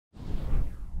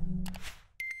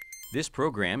This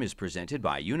program is presented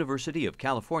by University of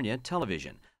California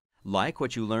Television. Like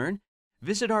what you learn?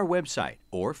 Visit our website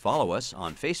or follow us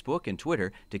on Facebook and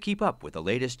Twitter to keep up with the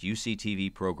latest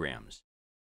UCTV programs.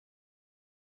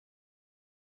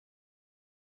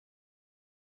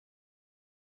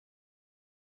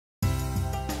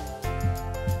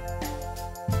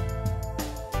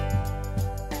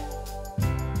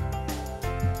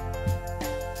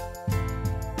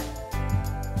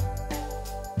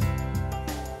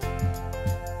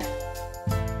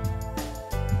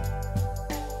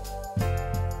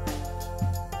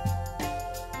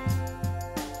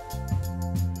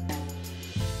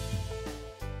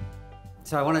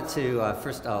 So I wanted to,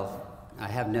 first I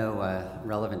have no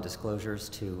relevant disclosures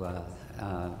to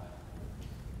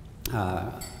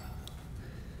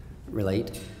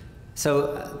relate.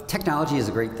 So technology is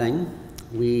a great thing.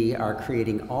 We are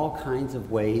creating all kinds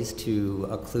of ways to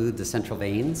occlude the central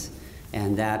veins,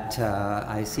 and that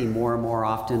I see more and more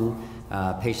often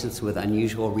patients with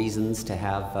unusual reasons to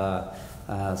have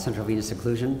central venous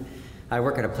occlusion. I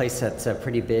work at a place that's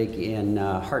pretty big in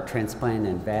heart transplant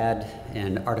and VAD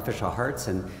and artificial hearts,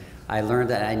 and I learned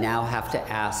that I now have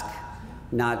to ask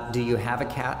not do you have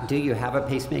a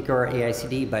pacemaker or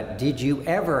AICD, but did you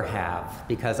ever have?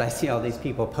 Because I see all these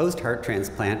people post-heart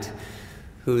transplant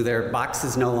who their box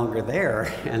is no longer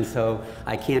there, and so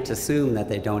I can't assume that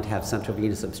they don't have central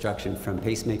venous obstruction from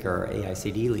pacemaker or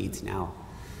AICD leads now.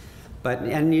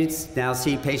 And you now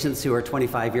see patients who are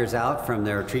 25 years out from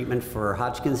their treatment for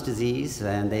Hodgkin's disease,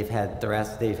 and they've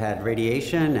had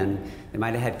radiation, and they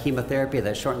might have had chemotherapy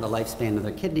that shortened the lifespan of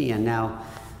their kidney, and now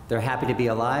they're happy to be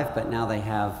alive, but now they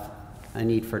have a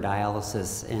need for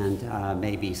dialysis and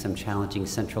maybe some challenging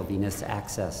central venous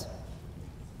access.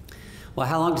 Well,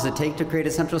 how long does it take to create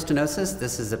a central stenosis?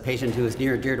 This is a patient who is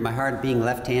near and dear to my heart, being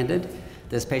left-handed.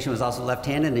 This patient was also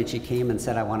left-handed, and she came and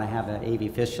said, I want to have an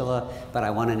AV fistula, but I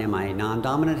want it in my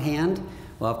non-dominant hand.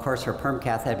 Well, of course, her perm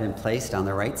cath had been placed on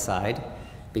the right side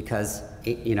because,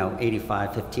 you know,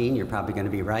 85-15, you're probably going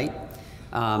to be right.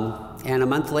 And a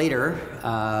month later,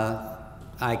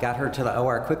 I got her to the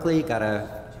OR quickly, got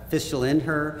a fistula in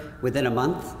her within a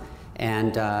month,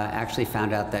 and actually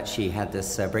found out that she had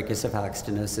this brachiocephalic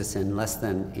stenosis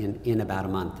in about a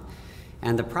month.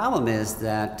 And the problem is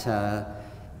that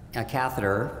a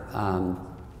catheter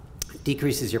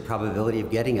decreases your probability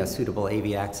of getting a suitable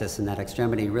AV access in that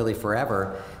extremity really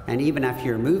forever, and even after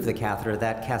you remove the catheter,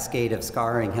 that cascade of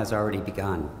scarring has already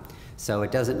begun. So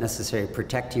it doesn't necessarily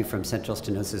protect you from central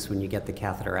stenosis when you get the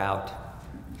catheter out.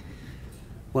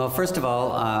 Well, first of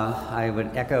all, I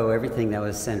would echo everything that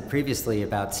was said previously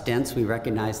about stents. We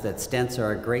recognize that stents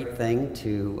are a great thing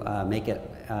to make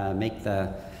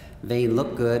the vein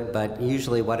look good, but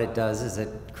usually what it does is it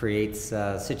creates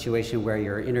a situation where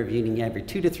you're intervening every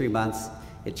 2 to 3 months.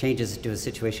 It changes to a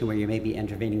situation where you may be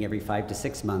intervening every 5 to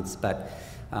 6 months, but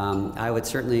I would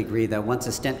certainly agree that once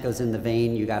a stent goes in the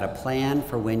vein, you got a plan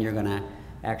for when you're going to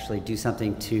actually do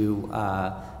something to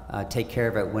take care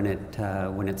of it when it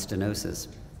stenoses.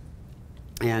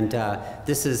 And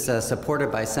this is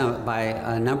supported by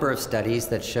a number of studies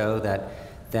that show that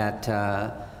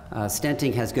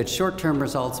stenting has good short-term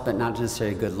results, but not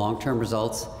necessarily good long-term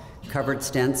results. Covered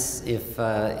stents, if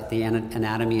the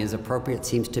anatomy is appropriate,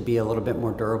 seems to be a little bit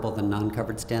more durable than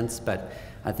non-covered stents, but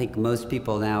I think most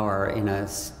people now are in a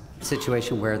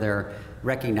situation where they're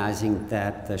recognizing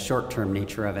that the short-term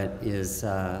nature of it is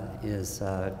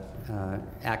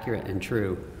accurate and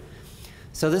true.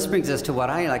 So this brings us to what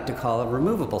I like to call a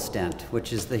removable stent,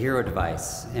 which is the HERO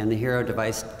device. And the HERO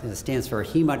device stands for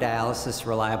Hemodialysis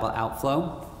Reliable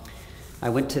Outflow. I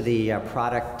went to the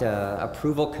product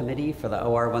approval committee for the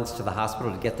OR once to the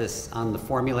hospital to get this on the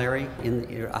formulary,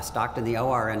 stocked in the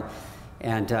OR,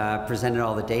 and presented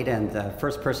all the data, and the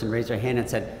first person raised their hand and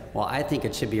said, well, I think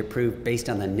it should be approved based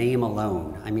on the name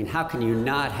alone. I mean, how can you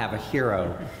not have a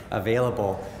HERO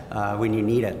available when you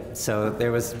need it? So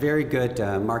there was very good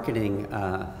marketing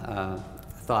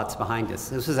thoughts behind this.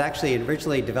 This was actually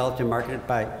originally developed and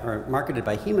marketed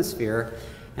by Hemisphere,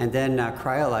 and then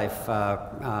Cryolife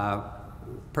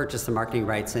purchased the marketing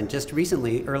rights, and just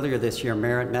recently, earlier this year,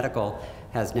 Merit Medical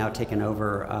has now taken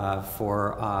over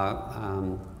for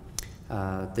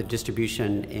the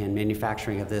distribution and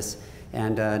manufacturing of this,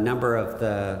 and a number of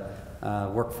the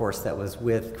workforce that was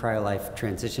with Cryolife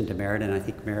transitioned to Merit, and I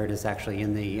think Merit is actually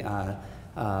in the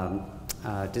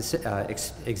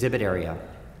exhibit area.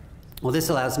 Well, this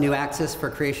allows new access for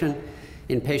creation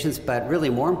in patients, but really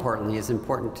more importantly is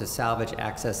important to salvage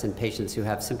access in patients who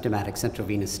have symptomatic central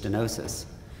venous stenosis.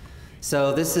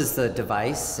 So this is the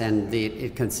device, and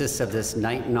it consists of this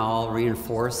nitinol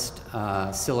reinforced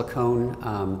silicone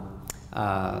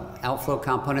outflow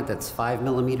component that's 5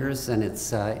 millimeters in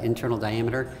its internal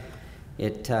diameter.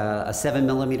 A 7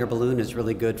 millimeter balloon is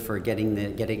really good for getting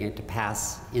it to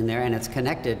pass in there, and it's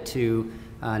connected to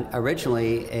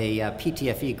originally a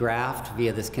PTFE graft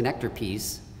via this connector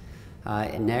piece.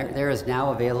 And there is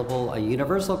now available a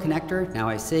universal connector. Now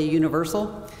I say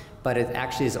universal, but it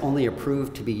actually is only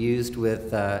approved to be used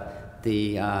with the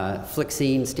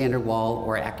Flixene standard wall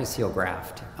or ActiSeal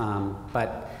graft.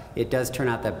 But it does turn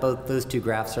out that both those two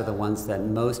grafts are the ones that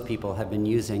most people have been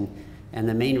using, and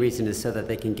the main reason is so that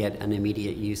they can get an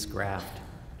immediate use graft.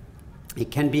 It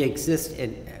can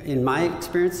in my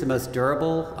experience, the most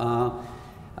durable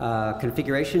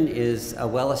configuration is a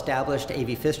well-established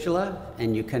AV fistula,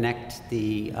 and you connect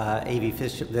the AV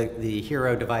fistula, the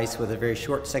Hero device, with a very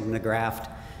short segment of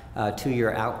graft to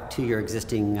your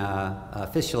existing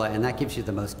fistula, and that gives you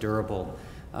the most durable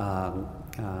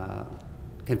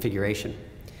configuration.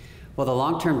 Well, the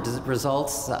long-term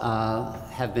results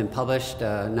have been published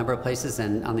a number of places,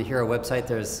 and on the Hero website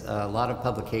there's a lot of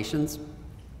publications.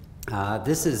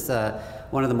 This is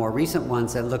one of the more recent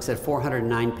ones that looks at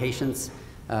 409 patients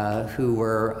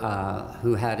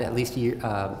who had at least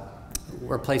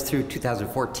were placed through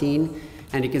 2014,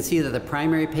 and you can see that the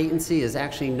primary patency is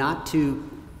actually not too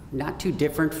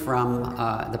different from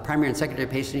the primary and secondary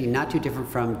patency, not too different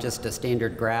from just a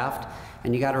standard graft.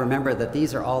 And you got to remember that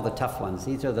these are all the tough ones.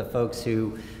 These are the folks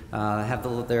who have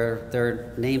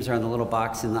their names are in the little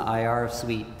box in the IR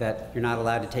suite that you're not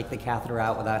allowed to take the catheter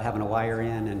out without having a wire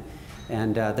in,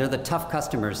 and they're the tough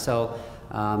customers. So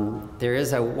there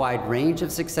is a wide range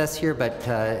of success here, but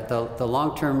the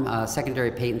long-term secondary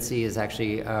patency is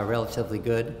actually relatively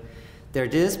good. There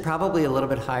is probably a little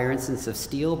bit higher incidence of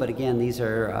steel, but again, these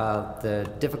are the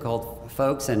difficult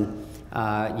folks, and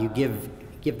you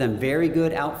give them very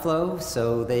good outflow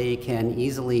so they can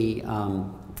easily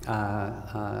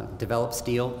develop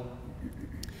steel.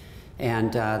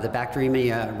 And the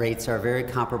bacteremia rates are very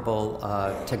comparable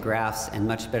to grafts and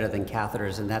much better than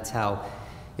catheters, and that's how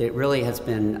it really has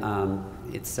been,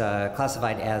 it's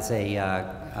classified as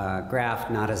a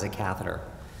graft, not as a catheter.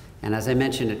 And as I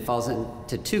mentioned, it falls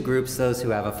into two groups: those who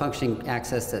have a functioning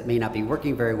access that may not be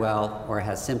working very well or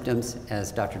has symptoms,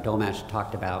 as Dr. Dolmash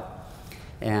talked about.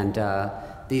 And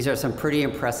these are some pretty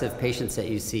impressive patients that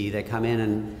you see that come in,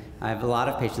 and I have a lot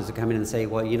of patients who come in and say,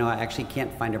 well, you know, I actually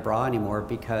can't find a bra anymore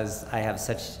because I have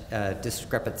such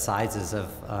discrepant sizes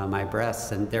of my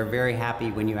breasts, and they're very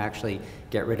happy when you actually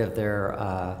get rid of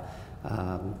their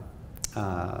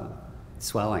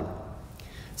swelling.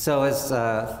 So as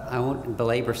I won't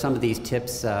belabor some of these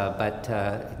tips,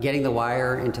 but getting the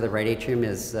wire into the right atrium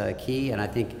is key, and I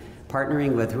think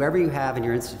partnering with whoever you have in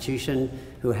your institution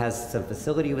who has some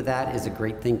facility with that is a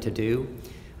great thing to do.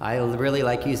 I really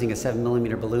like using a 7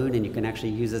 millimeter balloon, and you can actually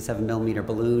use a 7 millimeter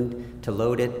balloon to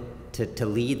load it, to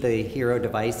lead the Hero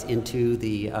device into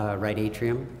the right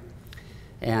atrium.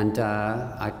 And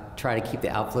I try to keep the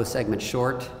outflow segment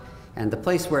short. And the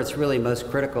place where it's really most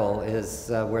critical is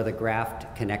where the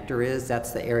graft connector is.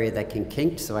 That's the area that can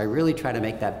kink, so I really try to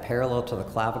make that parallel to the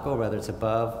clavicle, whether it's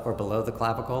above or below the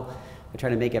clavicle. I try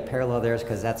to make it parallel there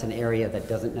because that's an area that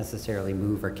doesn't necessarily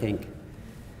move or kink.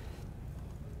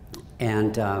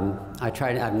 And I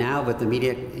try to, now with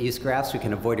immediate use grafts, we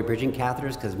can avoid abridging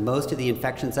catheters because most of the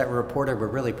infections that were reported were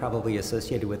really probably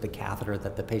associated with the catheter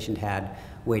that the patient had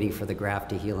waiting for the graft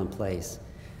to heal in place.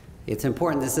 It's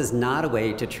important, this is not a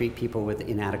way to treat people with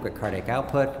inadequate cardiac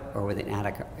output or with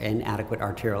inadequate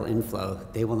arterial inflow.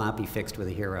 They will not be fixed with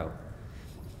a Hero.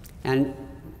 And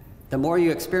the more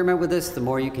you experiment with this, the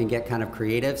more you can get kind of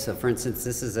creative. So for instance,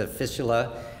 this is a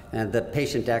fistula, and the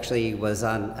patient actually was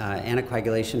on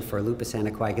anticoagulation for lupus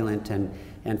anticoagulant,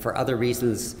 and for other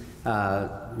reasons,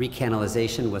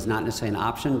 recanalization was not necessarily an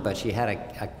option, but she had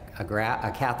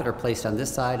a catheter placed on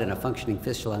this side and a functioning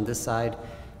fistula on this side,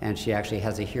 and she actually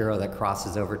has a Hero that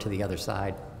crosses over to the other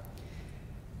side.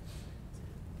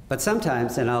 But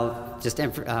sometimes, and I'll just,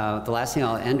 the last thing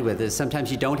I'll end with is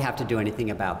sometimes you don't have to do anything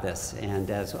about this.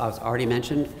 And as I was already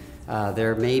mentioned,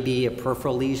 there may be a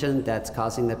peripheral lesion that's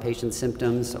causing the patient's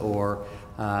symptoms, or,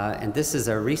 and this is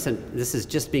this is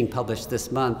just being published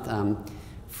this month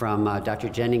from Dr.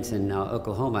 Jennings in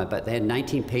Oklahoma, but they had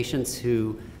 19 patients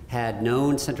who had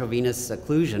known central venous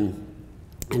occlusion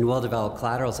and well-developed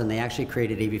collaterals, and they actually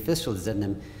created AV fistulas in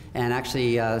them. And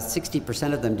actually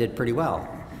 60% of them did pretty well.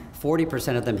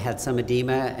 40% of them had some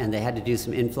edema, and they had to do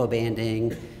some inflow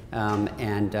banding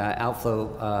and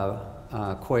outflow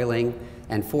coiling,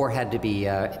 and 4 had to be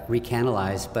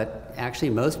recanalized, but actually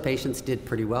most patients did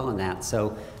pretty well in that.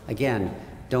 So again,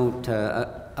 don't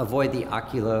avoid the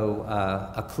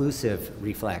occlusive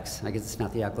reflex. I guess it's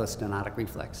not the oculostenotic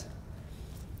reflex.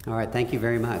 All right, thank you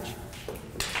very much.